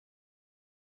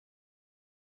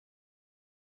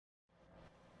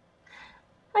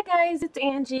Hi guys, it's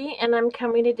Angie and I'm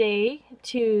coming today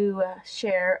to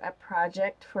share a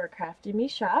project for Crafty Me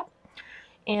Shop,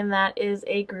 and that is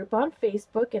a group on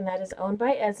Facebook, and that is owned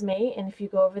by Esme. And if you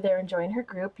go over there and join her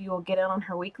group, you will get in on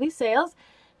her weekly sales.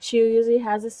 She usually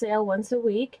has a sale once a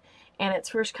week, and it's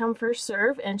first come first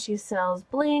serve, and she sells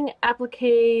bling,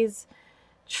 appliques,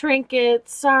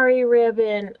 trinkets, sari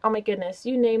ribbon, oh my goodness,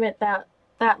 you name it, that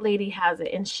lady has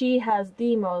it, and she has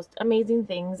the most amazing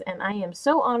things, and I am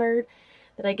so honored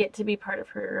that I get to be part of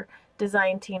her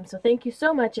design team. So thank you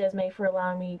so much, Esme, for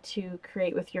allowing me to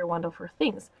create with your wonderful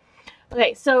things.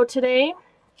 Okay, so today,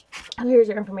 oh, here's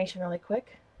your information really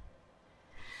quick.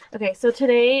 Okay, so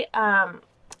today,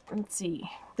 let's see,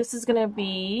 this is going to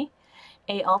be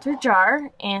a altar jar,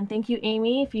 and thank you,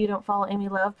 Amy. If you don't follow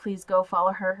AmyLove, please go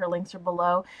follow her. Her links are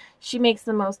below. She makes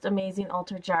the most amazing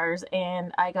altar jars,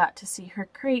 and I got to see her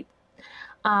create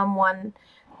one,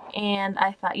 and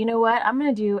I thought, you know what, I'm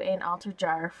gonna do an altar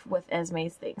jar with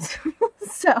Esme's things.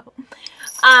 So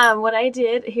what I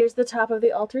did, here's the top of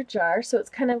the altar jar, so it's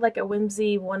kind of like a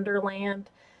whimsy wonderland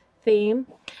theme.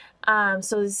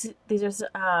 So these are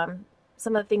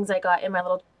some of the things I got in my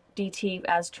little DT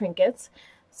as trinkets.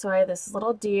 So I have this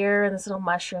little deer and this little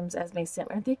mushrooms Esme sent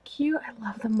me. Aren't they cute? I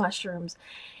love the mushrooms.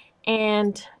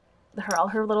 And all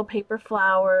her little paper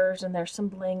flowers, and there's some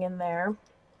bling in there,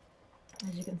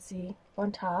 as you can see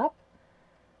on top.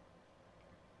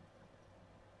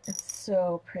 It's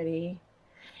so pretty.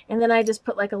 And then I just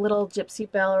put like a little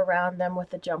gypsy bell around them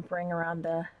with a jump ring around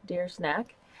the deer's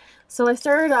neck. So I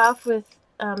started off with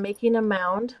making a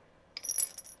mound.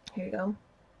 Here you go.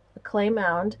 A clay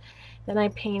mound. Then I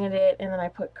painted it, and then I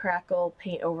put crackle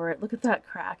paint over it. Look at that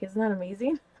crack. Isn't that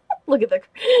amazing? Look at the,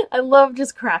 I love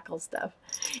just crackle stuff.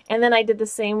 And then I did the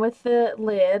same with the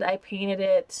lid. I painted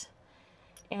it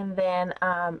and then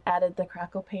added the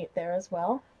crackle paint there as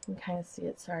well. You can kind of see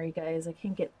it. Sorry guys, I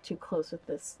can't get too close with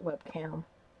this webcam.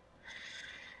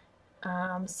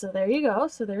 So there you go.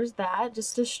 So there's that.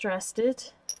 Just distressed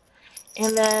it.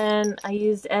 And then I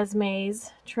used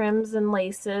Esme's trims and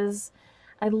laces.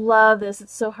 I love this.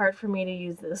 It's so hard for me to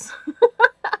use this.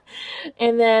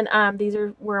 And then these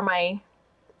were my,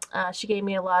 she gave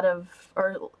me a lot of,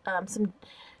 some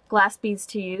glass beads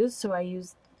to use, so I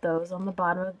used those on the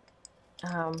bottom of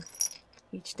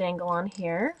each dangle on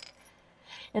here.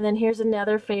 And then here's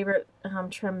another favorite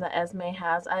trim that Esme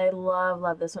has. I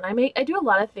love this one. I do a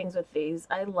lot of things with these.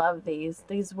 I love these.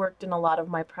 These worked in a lot of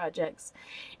my projects.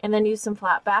 And then use some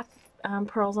flat back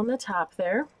pearls on the top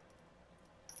there.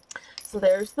 So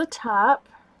there's the top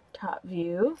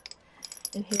view,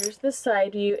 and here's the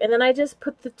side view, and then I just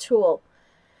put the tool.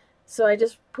 So I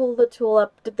just pulled the tool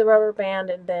up, did the rubber band,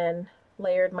 and then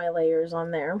layered my layers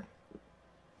on there.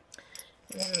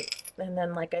 And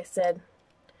then, like I said,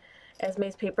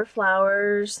 Esme's paper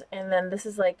flowers, and then this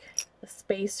is like a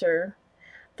spacer.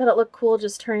 I thought it looked cool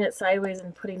just turning it sideways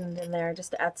and putting it in there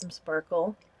just to add some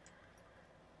sparkle.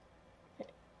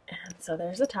 And so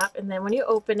there's the top, and then when you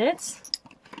open it,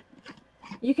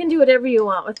 you can do whatever you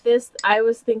want with this. I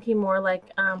was thinking more like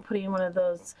putting one of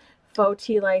those faux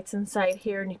tea lights inside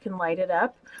here, and you can light it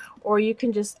up, or you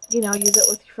can just, you know, use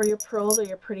it for your pearls or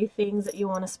your pretty things that you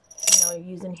want to, you know,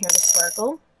 use in here to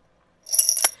sparkle.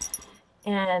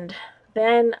 And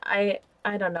then I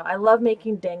don't know, I love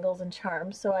making dangles and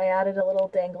charms, so I added a little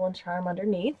dangle and charm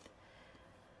underneath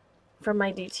from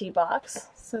my DT box.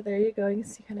 So there you go. You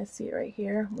can kind of see it right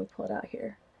here. Let me pull it out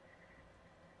here.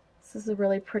 This is a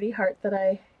really pretty heart that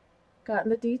I got in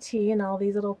the DT, and all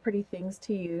these little pretty things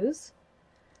to use.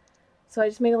 So I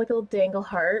just made it like a little dangle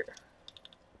heart.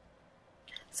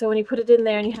 So when you put it in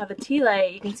there and you have the tea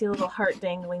light, you can see a little heart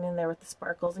dangling in there with the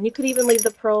sparkles. And you could even leave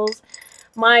the pearls.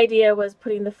 My idea was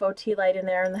putting the faux tea light in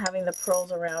there and having the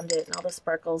pearls around it and all the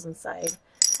sparkles inside.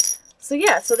 So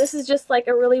yeah, so this is just like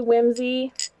a really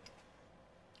whimsy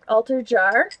altar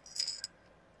jar.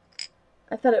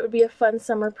 I thought it would be a fun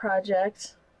summer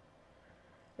project.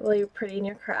 Really pretty in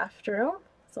your craft room.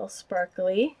 It's all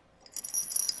sparkly.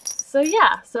 So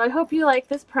yeah, so I hope you like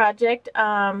this project.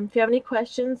 If you have any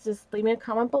questions, just leave me a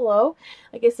comment below.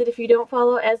 Like I said, if you don't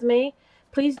follow Esme,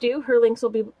 please do. Her links will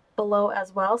be below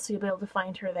as well, so you'll be able to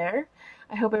find her there.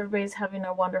 I hope everybody's having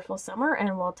a wonderful summer,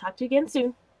 and we'll talk to you again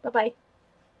soon. Bye-bye.